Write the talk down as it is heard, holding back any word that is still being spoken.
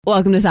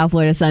Welcome to South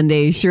Florida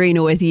Sunday.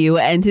 Sharina with you.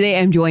 And today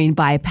I'm joined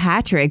by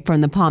Patrick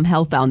from the Palm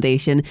Health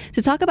Foundation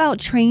to talk about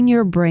Train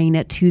Your Brain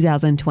at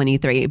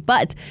 2023.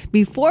 But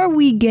before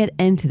we get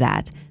into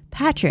that,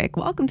 Patrick,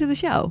 welcome to the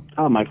show.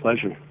 Oh, my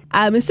pleasure.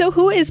 So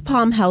who is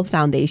Palm Health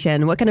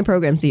Foundation? What kind of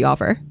programs do you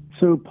offer?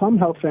 So Palm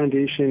Health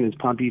Foundation is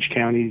Palm Beach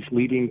County's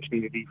leading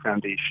community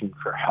foundation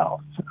for health.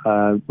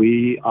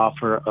 We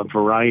offer a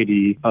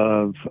variety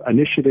of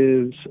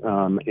initiatives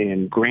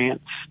and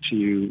grants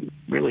to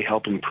really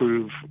help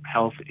improve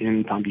health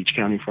in Palm Beach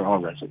County for all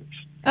residents.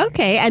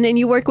 Okay. And then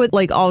you work with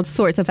like all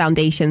sorts of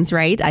foundations,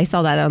 right? I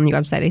saw that on your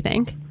website, I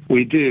think.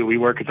 We do. We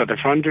work with other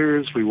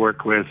funders. We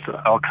work with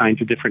all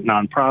kinds of different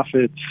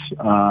nonprofits.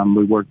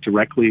 We work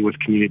directly with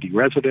community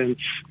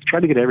residents. Try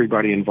to get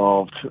everybody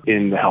involved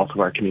in the health of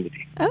our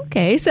community.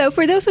 Okay. So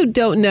for those who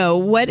don't know,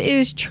 what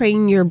is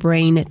Train Your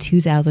Brain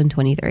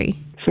 2023?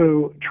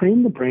 So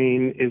Train the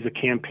Brain is a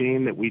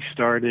campaign that we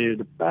started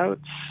about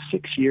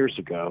 6 years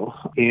ago,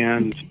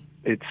 and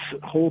its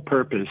whole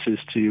purpose is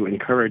to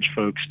encourage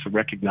folks to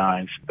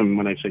recognize, and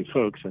when I say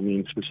folks, I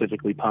mean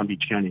specifically Palm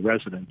Beach County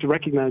residents, to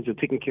recognize that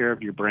taking care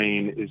of your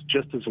brain is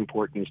just as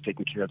important as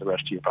taking care of the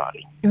rest of your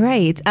body.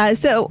 Right.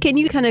 So can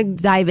you kind of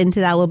dive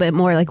into that a little bit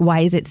more? Like, why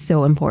is it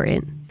so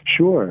important?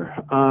 Sure.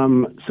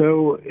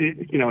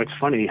 It's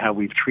funny how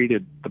we've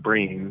treated the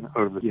brain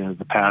over,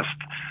 the past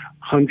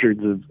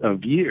hundreds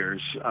of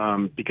years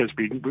because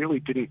we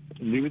really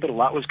knew that a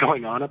lot was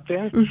going on up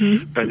there,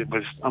 but it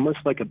was almost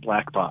like a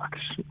black box,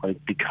 like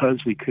because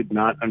we could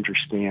not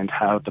understand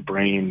how the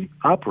brain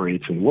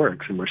operates and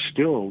works, and we're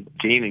still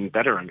gaining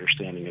better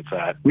understanding of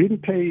that. We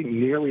didn't pay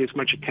nearly as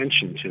much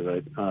attention to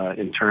it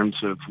in terms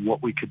of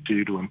what we could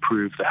do to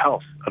improve the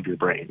health of your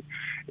brain.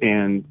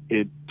 And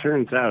it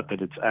turns out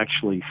that it's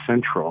actually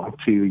central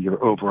to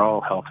your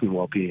overall health and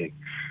well-being.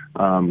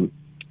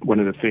 One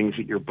of the things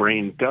that your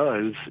brain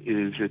does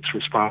is it's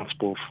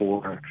responsible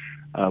for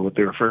what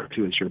they refer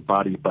to as your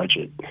body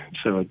budget.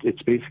 So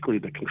it's basically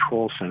the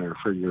control center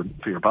for your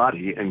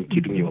body and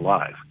keeping you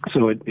alive.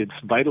 So it's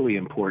vitally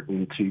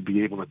important to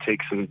be able to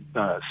take some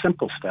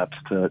simple steps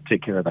to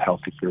take care of the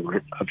health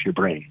of your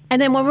brain. And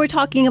then when we're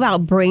talking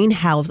about brain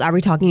health, are we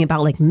talking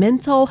about like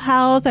mental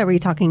health? Are we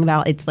talking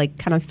about it's like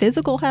kind of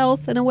physical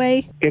health in a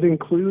way? It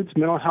includes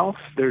mental health.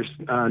 There's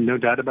no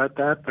doubt about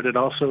that, but it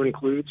also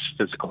includes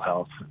physical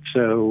health.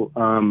 So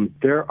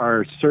there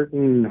are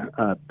certain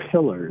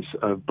pillars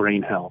of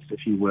brain health,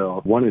 if you will.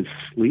 One is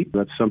sleep.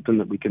 That's something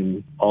that we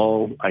can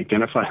all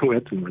identify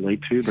with and relate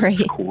to. That's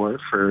right. Core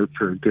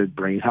for good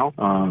brain health.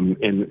 And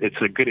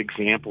it's a good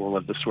example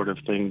of the sort of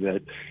thing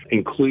that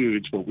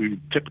includes what we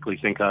typically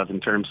think of in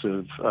terms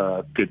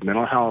of good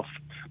mental health,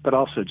 but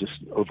also just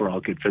overall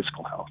good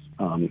physical health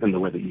and the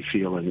way that you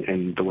feel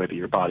and the way that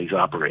your body's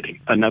operating.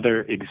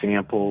 Another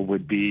example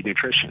would be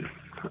nutrition.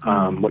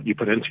 What you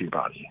put into your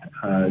body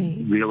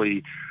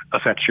really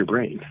affects your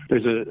brain.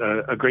 There's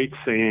a great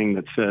saying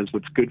that says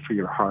what's good for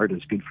your heart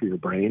is good for your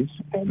brain,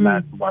 and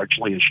that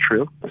largely is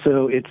true.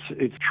 So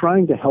it's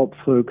trying to help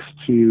folks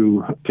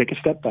to take a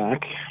step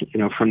back,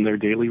 from their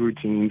daily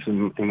routines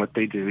and what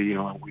they do.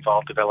 We've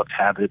all developed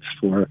habits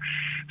for,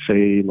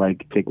 say,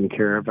 like taking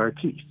care of our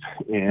teeth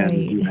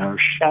and,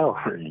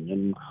 showering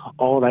and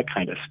all that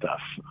kind of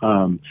stuff.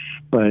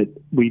 But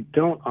we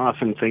don't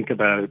often think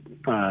about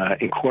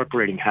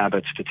incorporating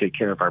habits to take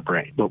care of our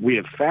brain. What we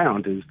have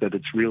found is that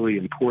it's really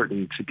important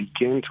to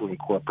begin to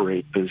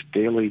incorporate those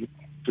daily,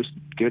 just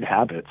good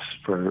habits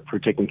for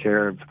taking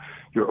care of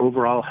your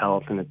overall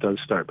health, and it does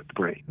start with the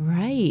brain.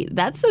 Right.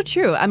 That's so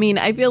true. I mean,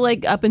 I feel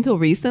like up until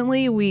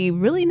recently, we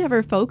really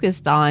never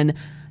focused on,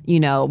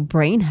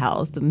 brain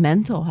health,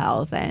 mental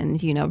health, and,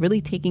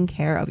 really taking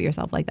care of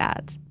yourself like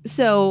that.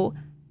 So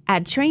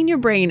at Train Your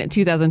Brain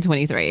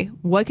 2023,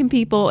 what can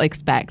people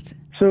expect?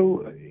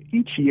 So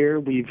each year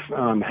we've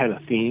had a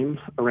theme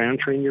around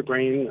Train Your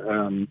Brain,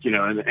 and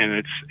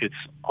it's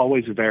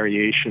always a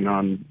variation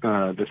on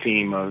the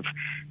theme of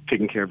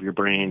taking care of your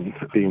brain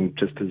being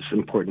just as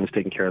important as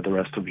taking care of the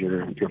rest of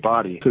your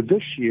body. So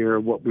this year,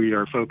 what we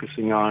are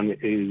focusing on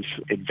is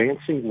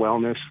advancing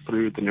wellness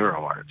through the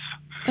neuroarts.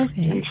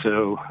 Okay. And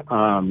so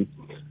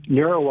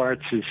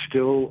neuroarts is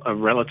still a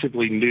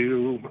relatively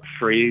new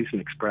phrase and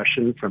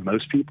expression for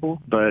most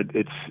people, but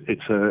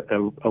it's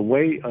a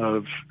way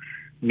of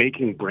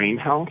making brain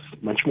health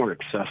much more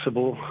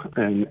accessible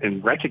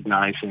and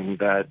recognizing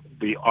that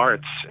the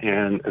arts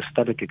and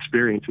aesthetic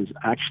experiences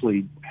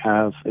actually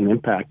have an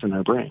impact on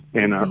our brain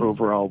and our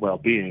overall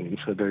well-being. And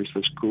so there's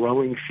this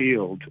growing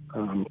field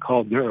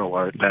called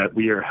neuroart that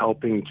we are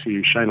helping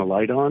to shine a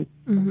light on.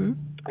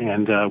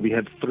 And we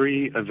have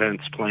 3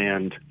 events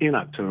planned in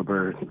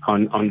October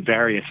on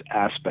various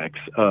aspects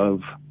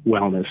of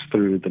wellness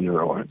through the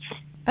neuroarts.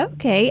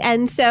 Okay.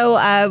 And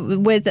so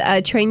with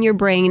Train Your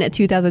Brain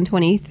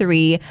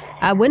 2023,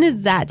 when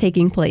is that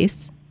taking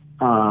place?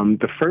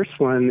 The first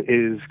one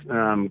is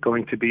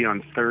going to be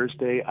on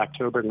Thursday,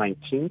 October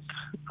 19th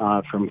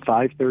from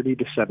 5:30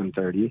 to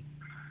 7:30.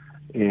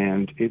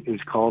 And it is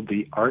called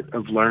The Art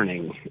of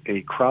Learning,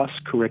 a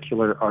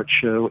cross-curricular art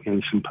show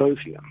and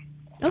symposium.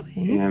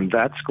 Okay. And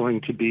that's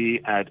going to be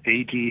at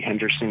A.D.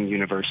 Henderson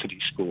University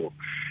School.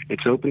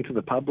 It's open to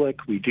the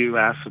public. We do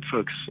ask that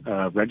folks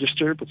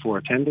register before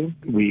attending.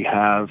 We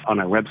have on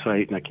our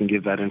website, and I can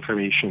give that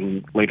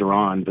information later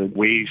on, the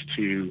ways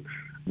to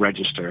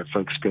register.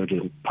 Folks go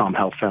to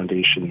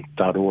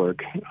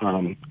palmhealthfoundation.org,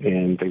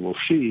 and they will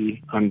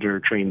see under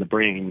Train the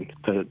Brain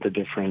the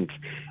different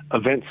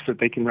events that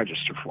they can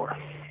register for.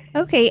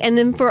 Okay, and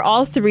then for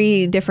all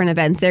three different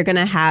events, they're going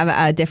to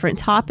have different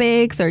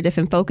topics or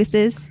different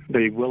focuses?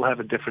 They will have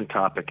a different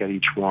topic at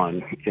each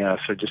one. Yeah,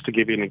 so just to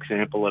give you an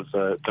example of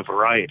the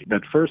variety.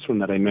 That first one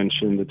that I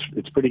mentioned,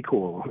 it's pretty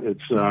cool.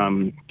 It's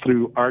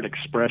through art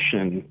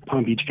expression.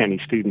 Palm Beach County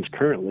students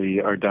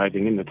currently are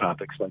diving into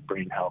topics like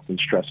brain health and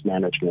stress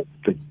management.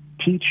 The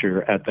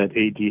teacher at that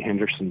A.D.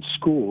 Henderson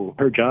school,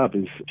 her job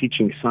is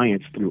teaching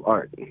science through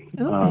art.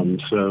 Okay.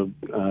 So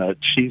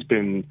she's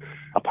been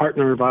a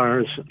partner of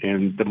ours,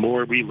 and the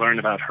more we learn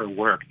about her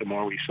work, the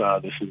more we saw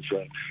this is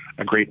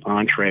a great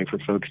entree for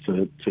folks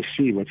to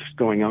see what's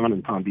going on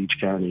in Palm Beach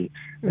County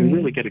and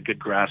really get a good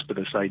grasp of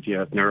this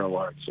idea of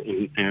neuroarts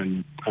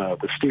and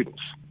the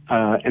students.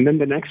 And then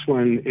the next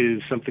one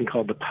is something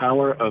called the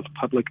Power of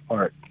Public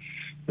Art.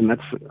 And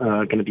that's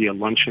going to be a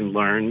lunch and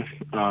learn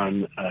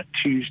on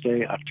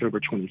Tuesday, October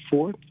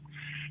 24th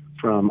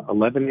from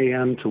 11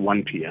 a.m. to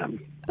 1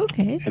 p.m.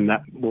 Okay. And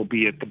that will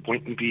be at the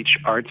Boynton Beach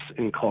Arts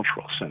and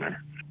Cultural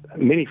Center.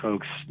 Many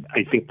folks,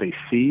 I think they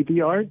see the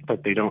art,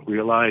 but they don't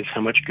realize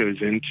how much goes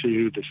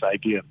into this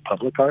idea of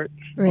public art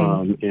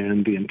and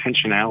the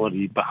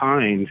intentionality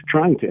behind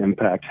trying to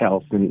impact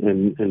health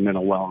and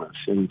mental wellness.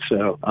 And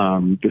so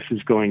this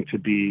is going to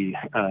be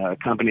a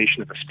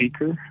combination of a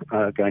speaker,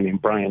 a guy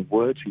named Brian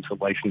Woods, who's a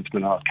licensed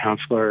mental health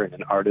counselor and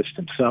an artist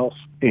himself,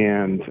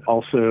 and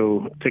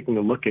also taking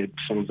a look at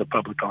some of the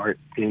public art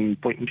in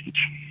Boynton Beach.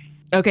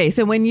 Okay,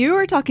 so when you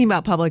are talking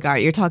about public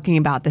art, you're talking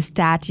about the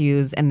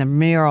statues and the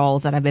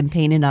murals that have been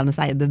painted on the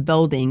side of the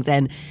buildings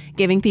and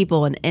giving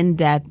people an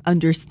in-depth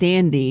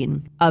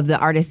understanding of the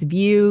artist's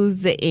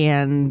views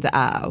and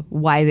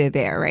why they're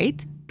there,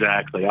 right?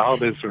 Exactly, all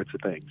those sorts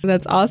of things.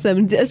 That's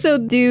awesome. So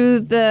do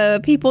the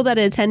people that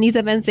attend these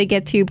events, they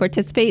get to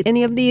participate in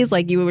any of these?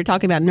 Like you were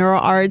talking about neural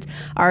arts.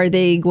 Are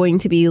they going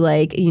to be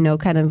like,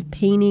 kind of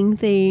painting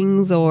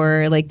things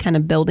or like kind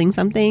of building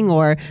something?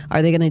 Or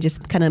are they going to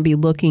just kind of be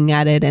looking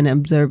at it and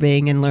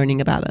observing and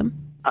learning about them?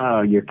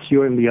 You're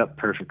queuing me up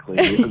perfectly.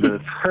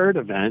 The third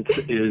event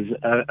is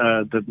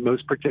the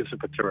most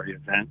participatory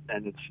event,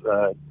 and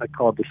it's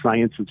called the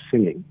Science of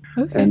Singing.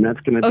 Okay. And that's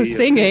going to be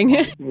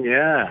singing.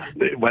 Yeah,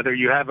 whether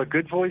you have a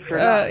good voice or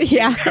not.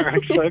 Yeah. I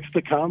encourage folks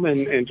to come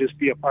and just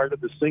be a part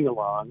of the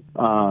sing-along.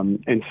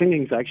 And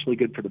singing is actually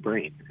good for the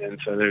brain, and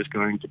so there's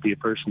going to be a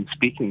person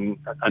speaking,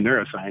 a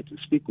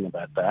neuroscientist speaking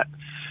about that,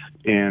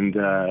 and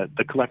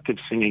the collective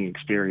singing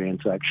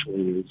experience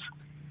actually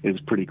is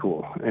pretty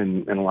cool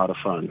and a lot of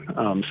fun.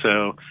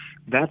 So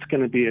that's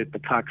going to be at the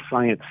Cox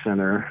Science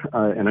Center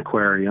and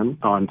Aquarium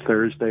on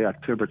Thursday,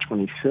 October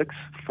 26th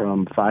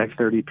from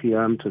 5:30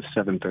 p.m. to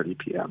 7:30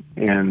 p.m.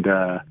 And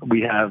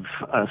we have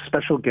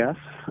special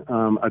guests,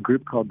 a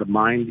group called the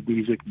Mind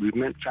Music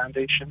Movement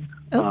Foundation.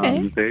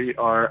 Okay. They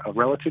are a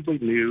relatively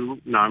new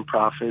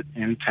nonprofit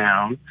in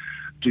town,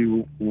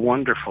 do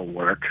wonderful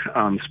work,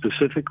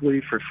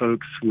 specifically for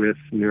folks with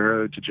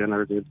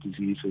neurodegenerative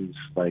diseases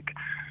like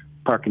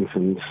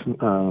Parkinson's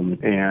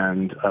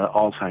and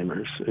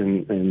Alzheimer's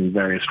and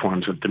various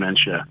forms of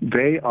dementia.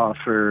 They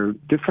offer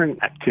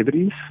different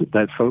activities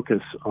that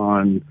focus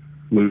on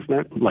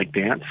movement, like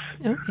dance,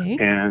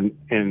 and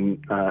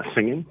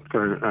singing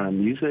for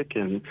music,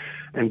 and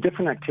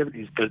different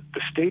activities. The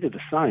state of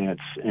the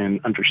science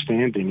and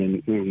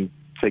understanding in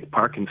take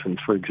Parkinson's,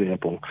 for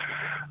example,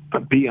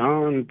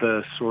 beyond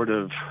the sort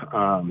of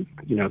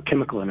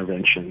chemical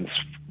interventions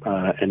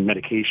and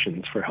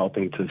medications for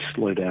helping to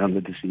slow down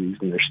the disease,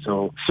 and they're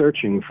still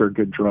searching for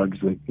good drugs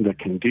that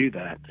can do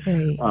that.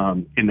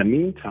 Right. In the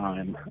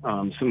meantime,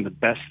 some of the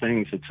best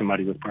things that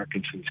somebody with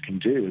Parkinson's can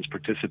do is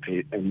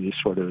participate in these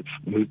sort of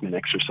movement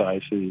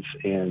exercises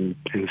and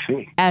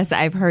singing. As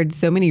I've heard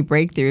so many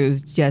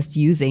breakthroughs just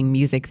using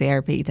music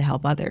therapy to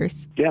help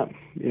others. Yeah.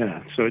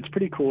 So it's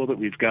pretty cool that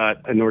we've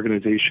got an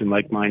organization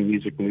like Mind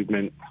Music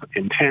Movement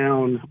in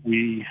town.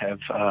 We have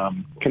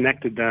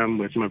connected them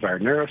with some of our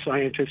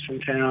neuroscientists in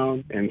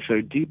town. And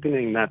so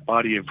deepening that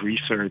body of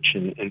research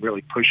and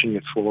really pushing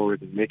it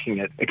forward and making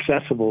it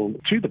accessible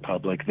to the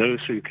public, those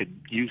who could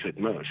use it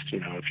most.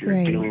 If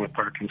you're dealing with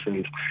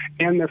Parkinson's,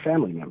 and their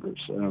family members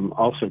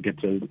also get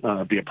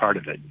to be a part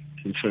of it.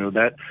 And so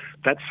that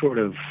sort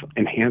of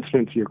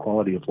enhancement to your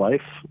quality of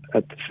life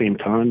at the same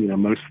time,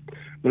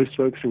 most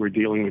folks who are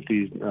dealing with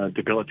these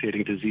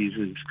debilitating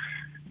diseases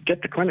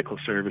get the clinical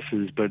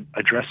services, but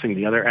addressing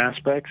the other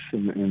aspects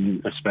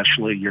and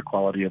especially your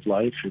quality of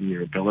life and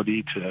your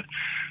ability to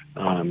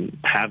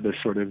have this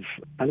sort of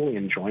not only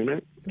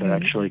enjoyment, but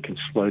actually can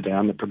slow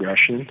down the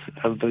progression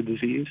of the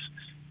disease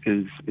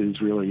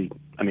is really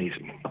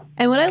amazing.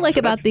 And what I like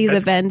about these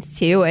events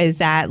too is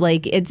that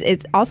like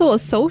it's also a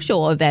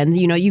social event.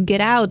 You know, you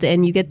get out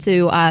and you get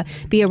to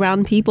be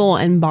around people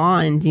and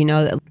bond. You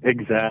know.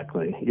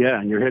 Exactly. Yeah,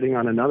 and you're hitting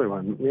on another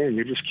one. Yeah,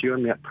 you're just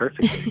cueing me up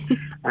perfectly.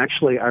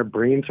 Actually, our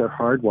brains are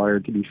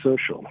hardwired to be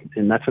social,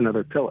 and that's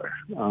another pillar.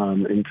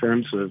 In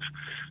terms of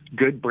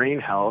good brain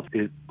health,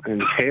 it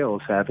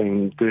entails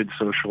having good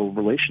social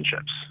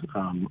relationships,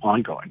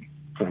 ongoing,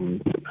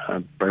 from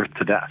birth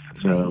to death.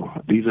 So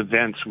these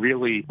events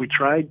really, we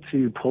tried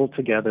to pull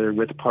together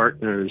with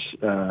partners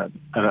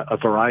a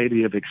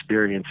variety of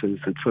experiences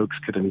that folks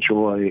could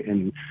enjoy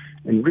and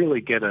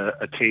really get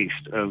a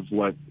taste of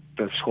what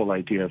this whole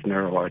idea of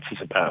NeuroArts is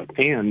about,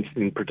 and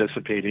in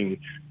participating,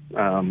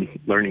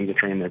 learning to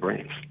train their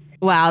brains.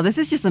 Wow, this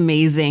is just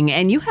amazing.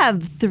 And you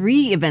have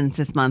 3 events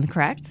this month,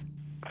 correct?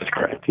 That's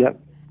correct, yep.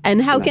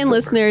 And how can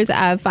listeners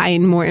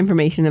find more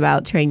information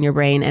about Train Your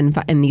Brain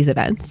and these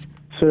events?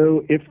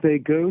 So if they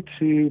go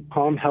to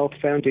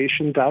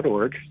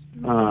palmhealthfoundation.org,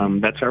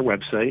 that's our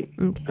website,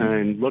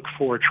 and look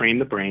for Train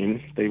the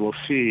Brain, they will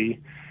see,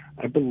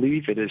 I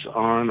believe it is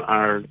on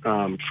our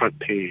front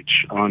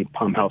page on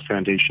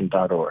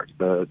palmhealthfoundation.org,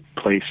 the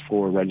place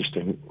for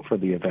registering for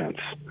the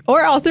events.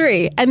 Or all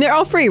 3, and they're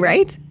all free,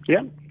 right?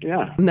 Yeah.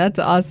 That's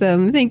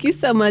awesome. Thank you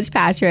so much,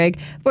 Patrick,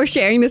 for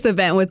sharing this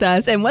event with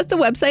us. And what's the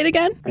website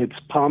again? It's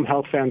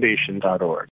palmhealthfoundation.org.